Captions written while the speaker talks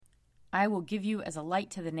I will give you as a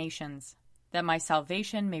light to the nations, that my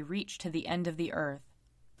salvation may reach to the end of the earth.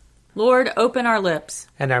 Lord, open our lips,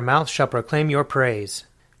 and our mouth shall proclaim your praise.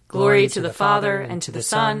 Glory to the Father, and to the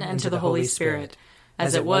Son, and to the Holy Spirit,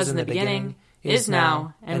 as it was in the beginning, is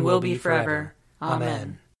now, and will be forever.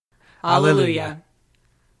 Amen. Alleluia.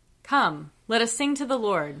 Come, let us sing to the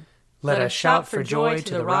Lord. Let us shout for joy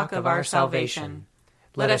to the rock of our salvation.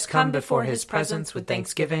 Let us come before his presence with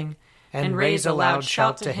thanksgiving, and raise a loud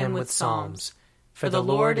shout to him with psalms. For the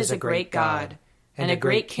Lord is a great God, and a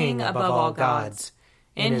great King above all gods.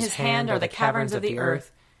 In his hand are the caverns of the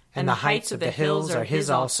earth, and the heights of the hills are his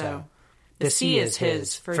also. The sea is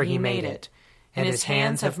his, for he made it, and his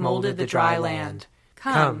hands have molded the dry land.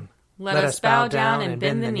 Come, let us bow down and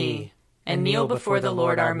bend the knee, and kneel before the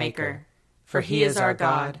Lord our Maker. For he is our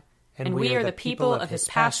God, and we are the people of his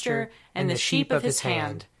pasture and the sheep of his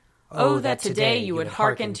hand. Oh, that today you would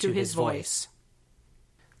hearken to his voice.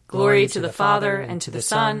 Glory to the Father, and to the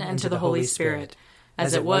Son, and to the Holy Spirit,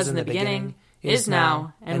 as it was in the beginning, is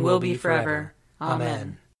now, and will be forever.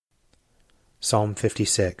 Amen. Psalm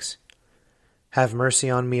 56. Have mercy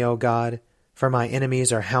on me, O God, for my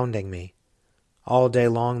enemies are hounding me. All day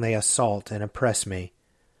long they assault and oppress me.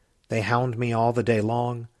 They hound me all the day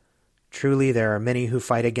long. Truly there are many who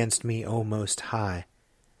fight against me, O Most High.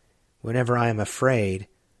 Whenever I am afraid,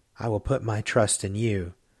 I will put my trust in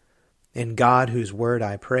you. In God whose word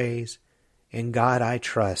I praise, in God I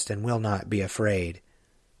trust and will not be afraid.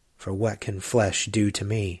 For what can flesh do to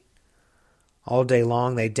me? All day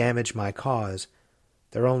long they damage my cause.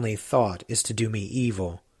 Their only thought is to do me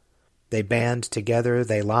evil. They band together,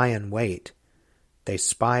 they lie in wait. They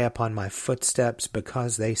spy upon my footsteps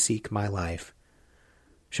because they seek my life.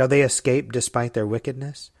 Shall they escape despite their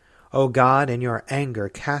wickedness? O God, in your anger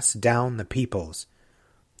cast down the peoples.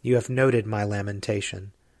 You have noted my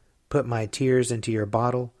lamentation. Put my tears into your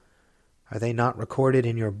bottle. Are they not recorded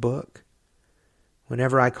in your book?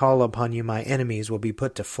 Whenever I call upon you, my enemies will be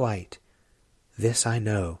put to flight. This I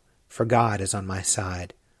know, for God is on my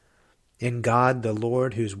side. In God the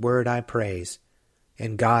Lord, whose word I praise,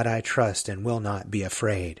 in God I trust and will not be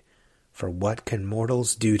afraid. For what can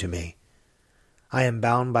mortals do to me? I am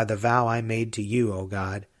bound by the vow I made to you, O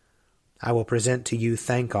God. I will present to you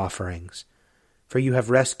thank offerings. For you have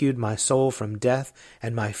rescued my soul from death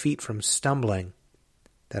and my feet from stumbling,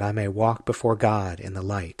 that I may walk before God in the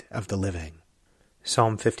light of the living.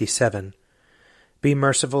 Psalm 57. Be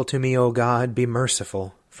merciful to me, O God, be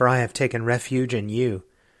merciful, for I have taken refuge in you.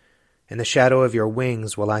 In the shadow of your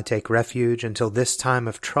wings will I take refuge until this time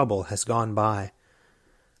of trouble has gone by.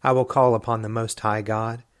 I will call upon the Most High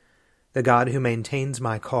God, the God who maintains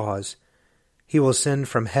my cause. He will send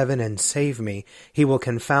from heaven and save me. He will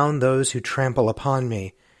confound those who trample upon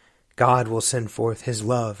me. God will send forth his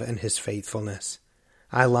love and his faithfulness.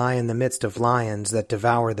 I lie in the midst of lions that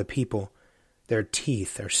devour the people. Their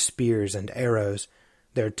teeth are spears and arrows,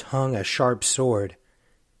 their tongue a sharp sword.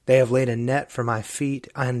 They have laid a net for my feet,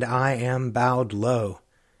 and I am bowed low.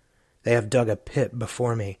 They have dug a pit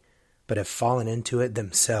before me, but have fallen into it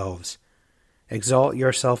themselves. Exalt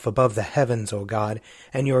yourself above the heavens, O God,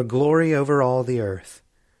 and your glory over all the earth.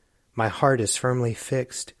 My heart is firmly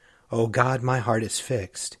fixed. O God, my heart is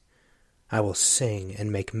fixed. I will sing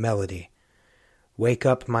and make melody. Wake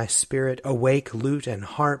up, my spirit, awake, lute and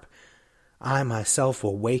harp. I myself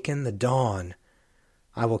will waken the dawn.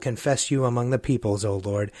 I will confess you among the peoples, O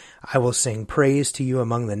Lord. I will sing praise to you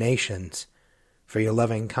among the nations. For your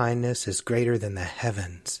loving kindness is greater than the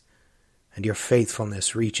heavens, and your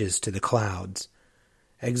faithfulness reaches to the clouds.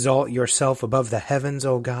 Exalt yourself above the heavens,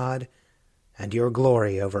 O God, and your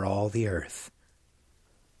glory over all the earth.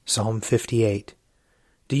 Psalm 58.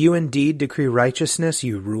 Do you indeed decree righteousness,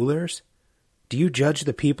 you rulers? Do you judge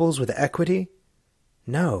the peoples with equity?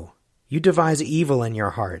 No. You devise evil in your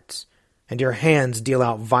hearts, and your hands deal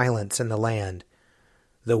out violence in the land.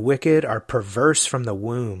 The wicked are perverse from the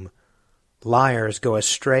womb. Liars go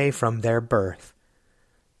astray from their birth.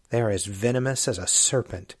 They are as venomous as a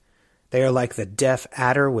serpent. They are like the deaf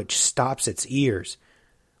adder which stops its ears,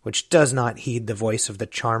 which does not heed the voice of the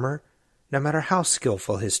charmer, no matter how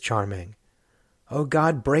skillful his charming. O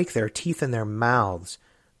God, break their teeth in their mouths.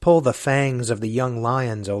 Pull the fangs of the young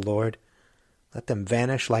lions, O Lord. Let them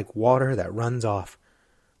vanish like water that runs off.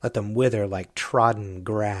 Let them wither like trodden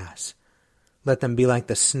grass. Let them be like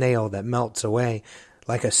the snail that melts away,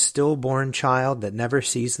 like a stillborn child that never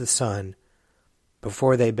sees the sun.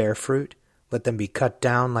 Before they bear fruit, let them be cut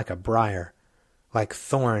down like a briar. Like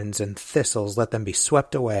thorns and thistles, let them be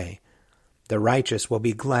swept away. The righteous will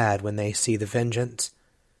be glad when they see the vengeance.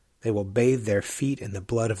 They will bathe their feet in the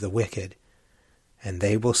blood of the wicked. And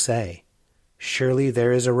they will say, Surely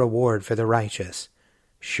there is a reward for the righteous.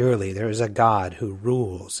 Surely there is a God who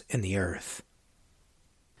rules in the earth.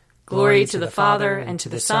 Glory to the Father, and to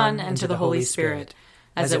the Son, and to the Holy Spirit,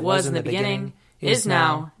 as it was in the beginning, is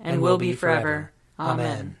now, and will be forever.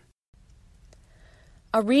 Amen.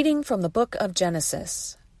 A reading from the book of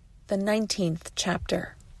Genesis, the 19th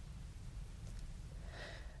chapter.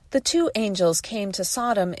 The two angels came to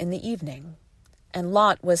Sodom in the evening, and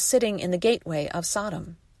Lot was sitting in the gateway of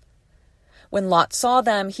Sodom. When Lot saw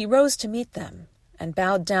them, he rose to meet them, and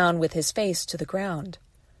bowed down with his face to the ground.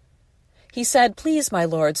 He said, "Please, my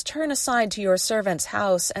lords, turn aside to your servant's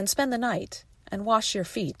house and spend the night, and wash your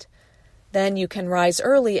feet. Then you can rise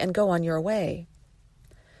early and go on your way."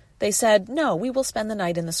 They said, "No, we will spend the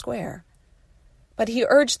night in the square." But he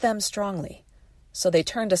urged them strongly. So they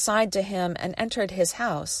turned aside to him and entered his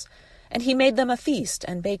house, and he made them a feast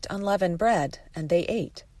and baked unleavened bread, and they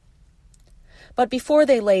ate. But before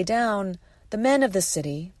they lay down, the men of the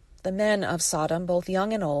city, the men of Sodom, both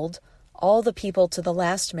young and old, all the people to the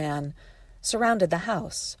last man, surrounded the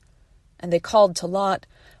house. And they called to Lot,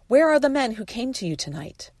 "Where are the men who came to you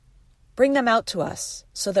tonight? Bring them out to us,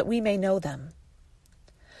 so that we may know them."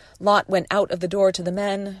 Lot went out of the door to the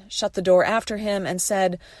men, shut the door after him, and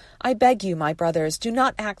said, "I beg you, my brothers, do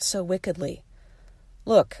not act so wickedly.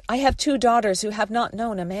 Look, I have 2 daughters who have not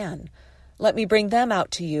known a man. Let me bring them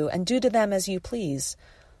out to you, and do to them as you please.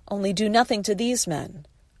 Only do nothing to these men,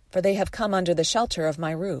 for they have come under the shelter of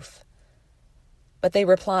my roof." But they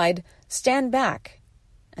replied, "Stand back."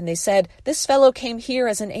 And they said, "This fellow came here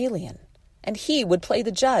as an alien, and he would play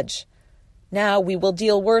the judge. Now we will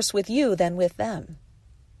deal worse with you than with them."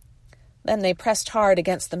 Then they pressed hard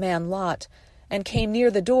against the man Lot, and came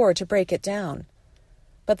near the door to break it down.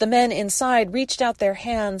 But the men inside reached out their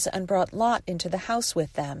hands and brought Lot into the house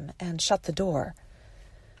with them, and shut the door.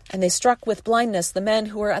 And they struck with blindness the men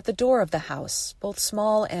who were at the door of the house, both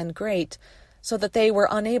small and great, so that they were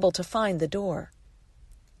unable to find the door.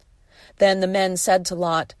 Then the men said to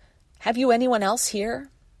Lot, "Have you anyone else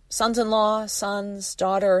here? Sons-in-law, sons,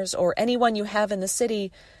 daughters, or anyone you have in the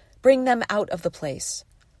city? Bring them out of the place.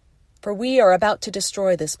 For we are about to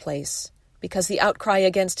destroy this place, because the outcry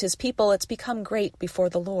against his people has become great before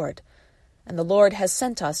the Lord, and the Lord has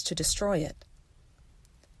sent us to destroy it."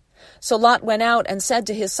 So Lot went out and said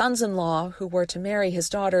to his sons-in-law, who were to marry his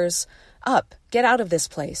daughters, "Up, get out of this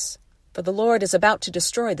place, for the Lord is about to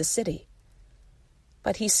destroy the city."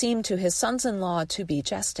 But he seemed to his sons-in-law to be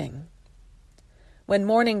jesting. When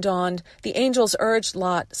morning dawned, the angels urged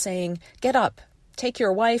Lot, saying, "Get up, take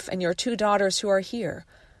your wife and your 2 daughters who are here,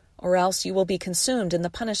 or else you will be consumed in the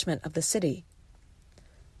punishment of the city."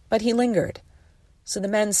 But he lingered. So the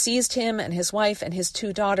men seized him and his wife and his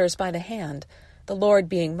 2 daughters by the hand, the Lord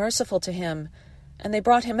being merciful to him, and they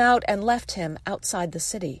brought him out and left him outside the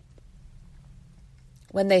city.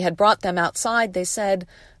 When they had brought them outside, they said,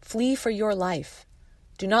 "Flee for your life.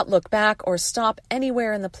 Do not look back or stop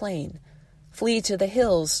anywhere in the plain. Flee to the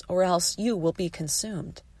hills, or else you will be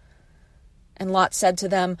consumed." And Lot said to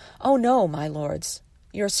them, "Oh no, my lords,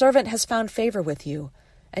 your servant has found favor with you,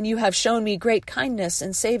 and you have shown me great kindness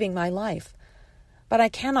in saving my life. But I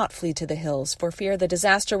cannot flee to the hills, for fear the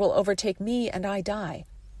disaster will overtake me and I die.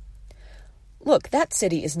 Look, that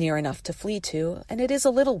city is near enough to flee to, and it is a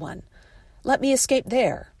little one. Let me escape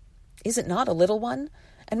there. Is it not a little one?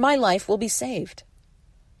 And my life will be saved."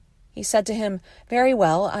 He said to him, "Very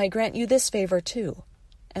well, I grant you this favor too,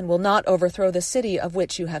 and will not overthrow the city of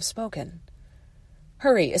which you have spoken.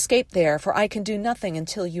 Hurry, escape there, for I can do nothing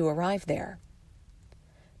until you arrive there."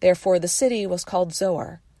 Therefore the city was called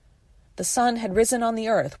Zoar. The sun had risen on the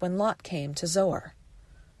earth when Lot came to Zoar.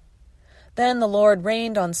 Then the Lord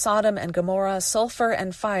rained on Sodom and Gomorrah sulfur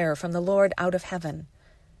and fire from the Lord out of heaven,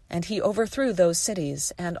 and he overthrew those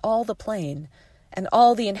cities, and all the plain, and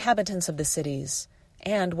all the inhabitants of the cities,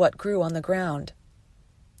 and what grew on the ground.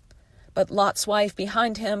 But Lot's wife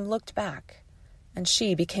behind him looked back, and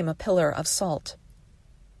she became a pillar of salt.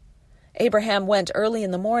 Abraham went early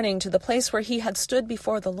in the morning to the place where he had stood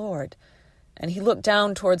before the Lord, and he looked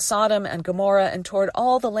down toward Sodom and Gomorrah and toward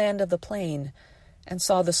all the land of the plain, and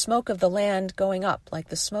saw the smoke of the land going up like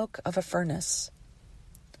the smoke of a furnace.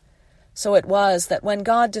 So it was that when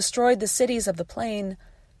God destroyed the cities of the plain,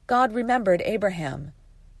 God remembered Abraham,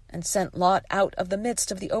 and sent Lot out of the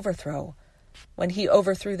midst of the overthrow, when he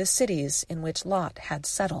overthrew the cities in which Lot had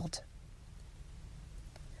settled.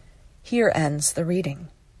 Here ends the reading.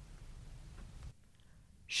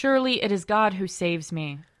 Surely it is God who saves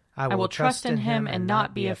me. I will trust in him and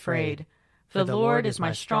not be afraid. For the Lord is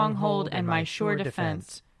my stronghold and my sure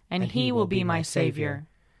defense, and he will be my Savior.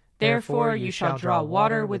 Therefore you shall draw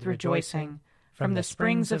water with rejoicing from the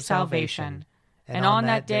springs of salvation. And on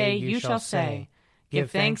that day you shall say, Give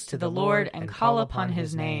thanks to the Lord and call upon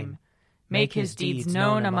his name. Make his deeds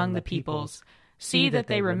known among the peoples. See that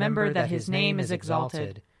they remember that his name is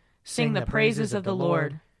exalted. Sing the praises of the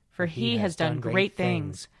Lord, for he has done great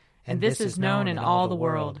things, and this is known in all the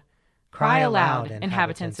world. Cry aloud,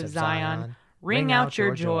 inhabitants of Zion, ring out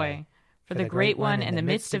your joy, for the great one in the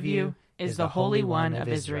midst of you is the Holy One of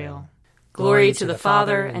Israel. Glory to the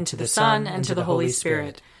Father, and to the Son, and to the Holy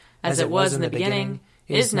Spirit, as it was in the beginning,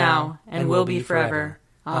 is now, and will be forever.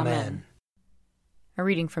 Amen. A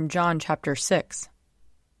reading from John chapter 6.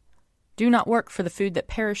 Do not work for the food that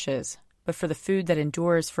perishes, but for the food that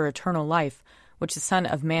endures for eternal life, which the Son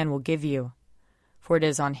of Man will give you. For it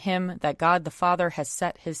is on him that God the Father has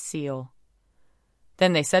set his seal.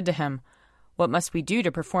 Then they said to him, What must we do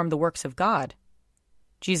to perform the works of God?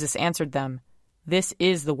 Jesus answered them, This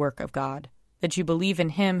is the work of God, that you believe in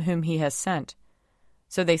him whom he has sent.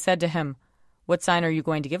 So they said to him, What sign are you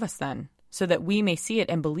going to give us then, so that we may see it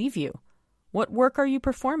and believe you? What work are you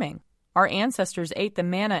performing? Our ancestors ate the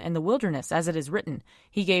manna in the wilderness, as it is written,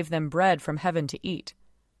 He gave them bread from heaven to eat.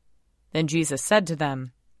 Then Jesus said to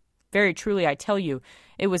them, Very truly I tell you,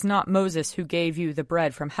 it was not Moses who gave you the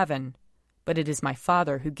bread from heaven, but it is my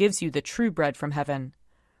Father who gives you the true bread from heaven.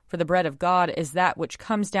 For the bread of God is that which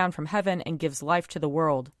comes down from heaven and gives life to the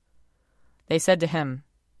world. They said to him,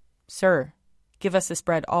 Sir, give us this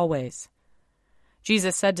bread always.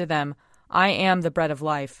 Jesus said to them, I am the bread of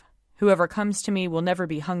life. Whoever comes to me will never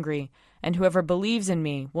be hungry, and whoever believes in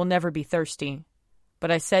me will never be thirsty. But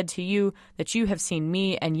I said to you that you have seen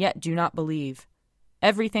me and yet do not believe.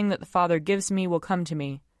 Everything that the Father gives me will come to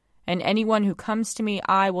me, and anyone who comes to me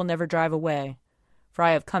I will never drive away. For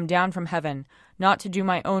I have come down from heaven, not to do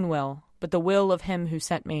my own will, but the will of him who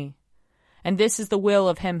sent me. And this is the will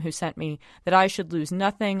of him who sent me, that I should lose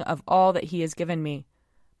nothing of all that he has given me,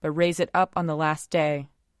 but raise it up on the last day.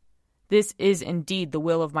 This is indeed the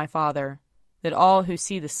will of my Father, that all who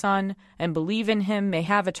see the Son and believe in him may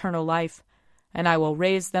have eternal life, and I will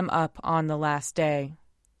raise them up on the last day.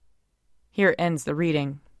 Here ends the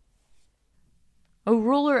reading. O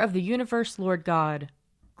ruler of the universe, Lord God,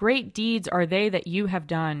 great deeds are they that you have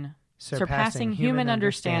done, surpassing human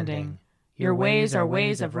understanding. Your ways are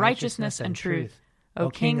ways of righteousness and truth, O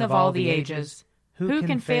King of all the ages. Who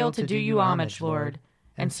can fail to do you homage, Lord,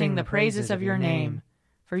 and sing the praises of your name?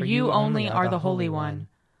 For you only are the Holy One.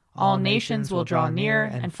 All nations will draw near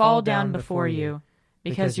and fall down before you,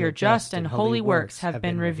 because your just and holy works have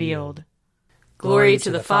been revealed. Glory to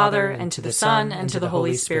the Father, and to the Son, and to the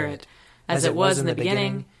Holy Spirit, as it was in the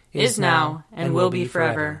beginning, is now, and will be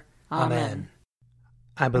forever. Amen.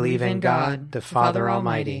 I believe in God, the Father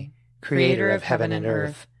Almighty, creator of heaven and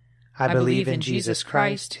earth. I believe in Jesus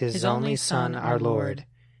Christ, his only Son, our Lord.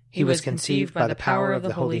 He was conceived by the power of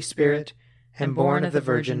the Holy Spirit, and born of the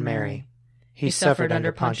Virgin Mary. He suffered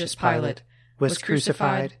under Pontius Pilate, was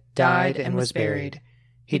crucified, died, and was buried.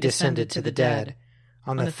 He descended to the dead.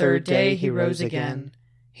 On the third day he rose again.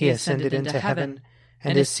 He ascended into heaven,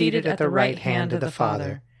 and is seated at the right hand of the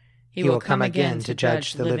Father. He will come again to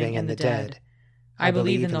judge the living and the dead. I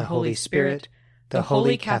believe in the Holy Spirit, the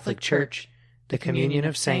Holy Catholic Church, the communion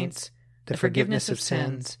of saints, the forgiveness of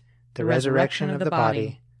sins, the resurrection of the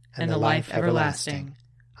body, and the life everlasting.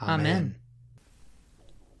 Amen.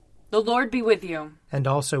 The Lord be with you. And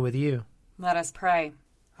also with you. Let us pray.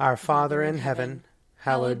 Our Father in heaven,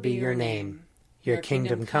 hallowed be your name. Your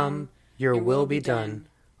kingdom come, your will be done,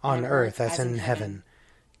 on earth as in heaven.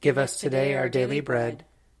 Give us today our daily bread.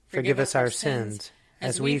 Forgive us our sins,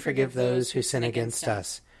 as we forgive those who sin against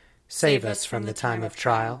us. Save us from the time of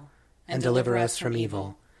trial, and deliver us from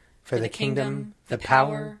evil. For the kingdom, the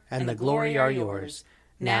power, and the glory are yours,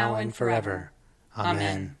 now and forever.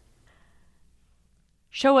 Amen.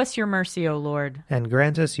 Show us your mercy, O Lord. And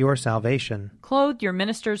grant us your salvation. Clothe your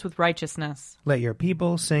ministers with righteousness. Let your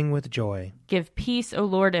people sing with joy. Give peace, O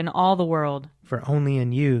Lord, in all the world. For only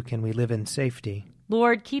in you can we live in safety.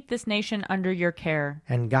 Lord, keep this nation under your care.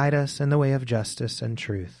 And guide us in the way of justice and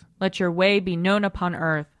truth. Let your way be known upon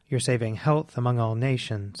earth. Your saving health among all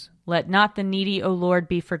nations. Let not the needy, O Lord,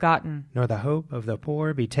 be forgotten. Nor the hope of the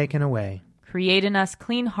poor be taken away. Create in us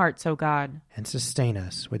clean hearts, O God. And sustain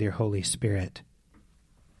us with your Holy Spirit.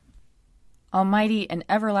 Almighty and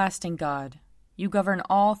everlasting God, you govern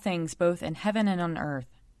all things both in heaven and on earth.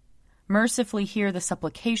 Mercifully hear the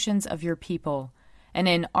supplications of your people, and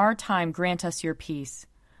in our time grant us your peace.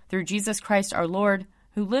 Through Jesus Christ our Lord,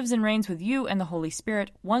 who lives and reigns with you and the Holy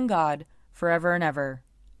Spirit, one God, forever and ever.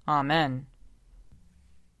 Amen.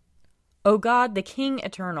 O God, the King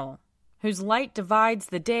eternal, whose light divides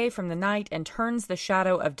the day from the night and turns the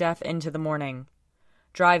shadow of death into the morning,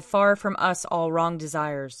 Drive far from us all wrong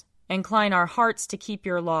desires. Incline our hearts to keep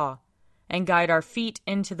your law, and guide our feet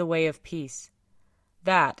into the way of peace.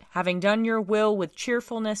 That, having done your will with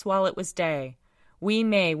cheerfulness while it was day, we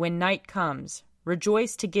may, when night comes,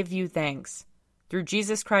 rejoice to give you thanks. Through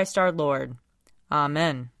Jesus Christ our Lord.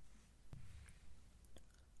 Amen.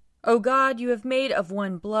 O God, you have made of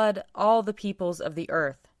one blood all the peoples of the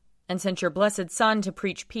earth, and sent your blessed Son to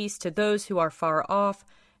preach peace to those who are far off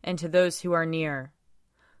and to those who are near.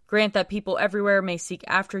 Grant that people everywhere may seek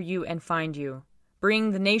after you and find you.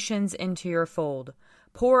 Bring the nations into your fold.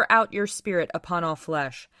 Pour out your Spirit upon all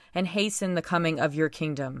flesh, and hasten the coming of your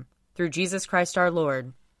kingdom. Through Jesus Christ our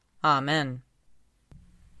Lord. Amen.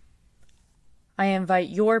 I invite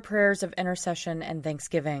your prayers of intercession and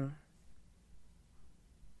thanksgiving.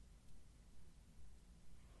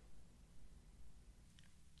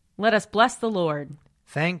 Let us bless the Lord.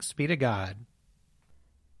 Thanks be to God.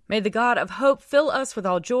 May the God of hope fill us with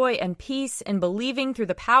all joy and peace in believing through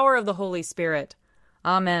the power of the Holy Spirit.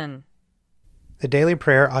 Amen. The Daily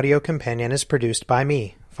Prayer audio companion is produced by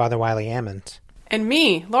me, Father Wiley Ammons. And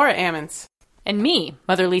me, Laura Ammons. And me,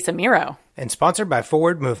 Mother Lisa Miro. And sponsored by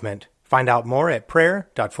Forward Movement. Find out more at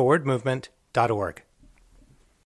prayer.forwardmovement.org.